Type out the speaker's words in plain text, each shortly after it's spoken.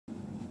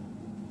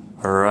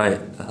Alright,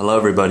 hello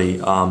everybody.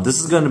 This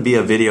is going to be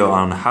a video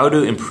on how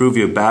to improve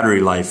your battery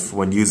life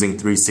when using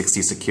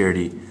 360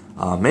 security.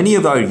 Many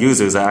of our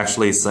users are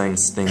actually saying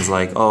things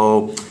like,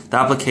 oh, the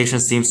application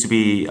seems to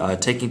be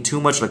taking too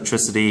much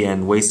electricity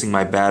and wasting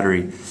my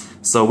battery.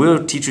 So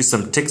we'll teach you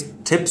some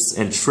tips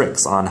and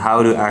tricks on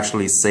how to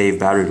actually save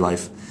battery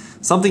life.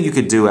 Something you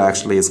could do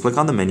actually is click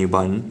on the menu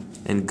button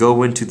and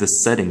go into the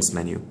settings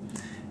menu.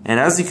 And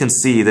as you can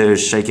see,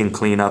 there's shake and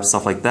clean up,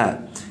 stuff like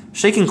that.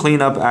 Shake and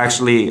clean up,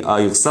 actually, your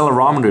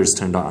accelerometer is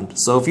turned on.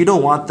 So if you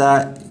don't want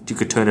that, you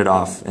could turn it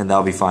off and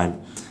that'll be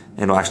fine.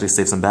 And it'll actually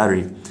save some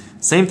battery.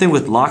 Same thing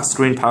with lock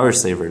screen power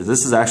saver.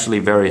 This is actually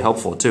very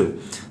helpful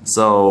too.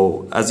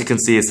 So as you can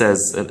see, it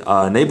says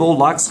enable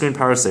lock screen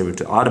power saver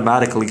to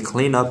automatically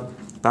clean up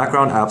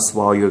background apps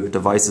while your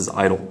device is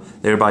idle,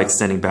 thereby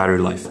extending battery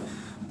life.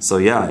 So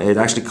yeah, it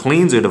actually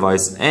cleans your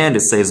device and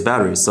it saves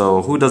battery.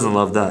 So who doesn't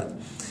love that?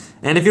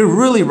 And if you're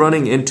really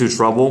running into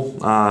trouble,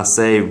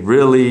 say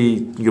really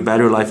your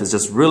battery life is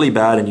just really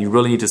bad and you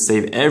really need to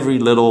save every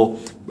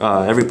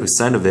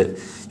percent of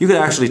it, you could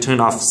actually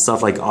turn off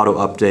stuff like auto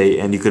update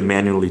and you could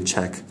manually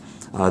check.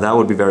 That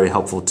would be very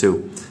helpful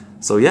too.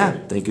 So yeah,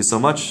 thank you so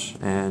much,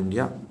 and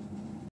yeah.